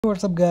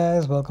What's up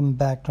guys, welcome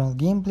back to another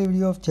gameplay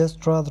video of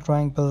Just Draw the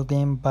Triangle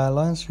game by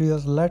Lion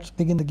Studios. Let's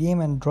begin the game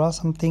and draw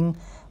something,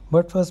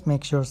 but first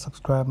make sure to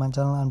subscribe my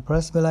channel and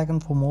press bell icon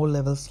for more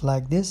levels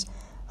like this.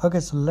 Okay,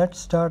 so let's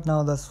start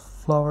now. This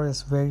flower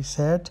is very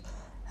sad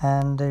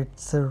and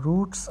its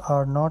roots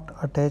are not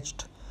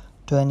attached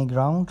to any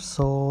ground,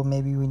 so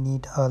maybe we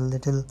need a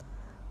little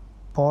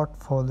pot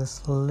for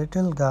this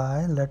little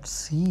guy. Let's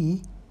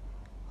see.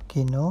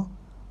 Okay, no.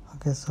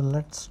 Okay, so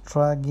let's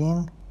try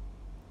again.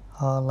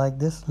 Like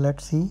this,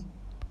 let's see.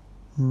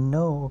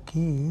 No.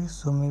 Okay,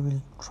 so maybe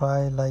we'll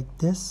try like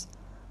this.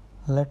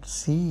 Let's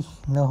see.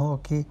 No.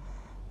 Okay,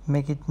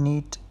 make it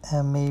neat.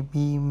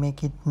 Maybe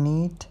make it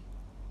neat.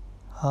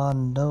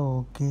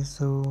 No. Okay,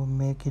 so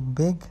make it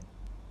big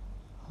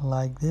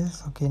like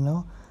this. Okay,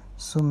 no,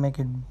 so make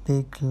it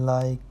big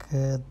like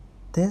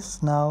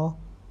this now.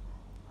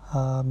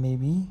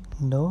 Maybe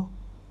no.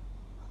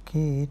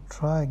 Okay,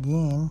 try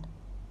again.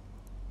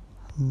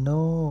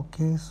 No.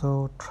 Okay,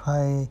 so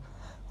try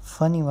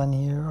funny one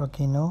here.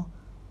 Okay, no,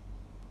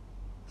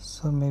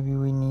 so maybe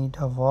we need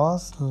a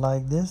vase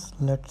like this.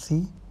 Let's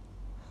see.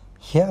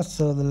 Yeah,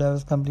 so the level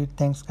is complete.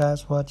 Thanks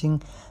guys for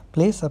watching.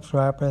 Please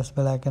subscribe, press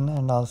bell icon,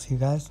 and I'll see you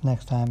guys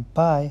next time.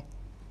 Bye.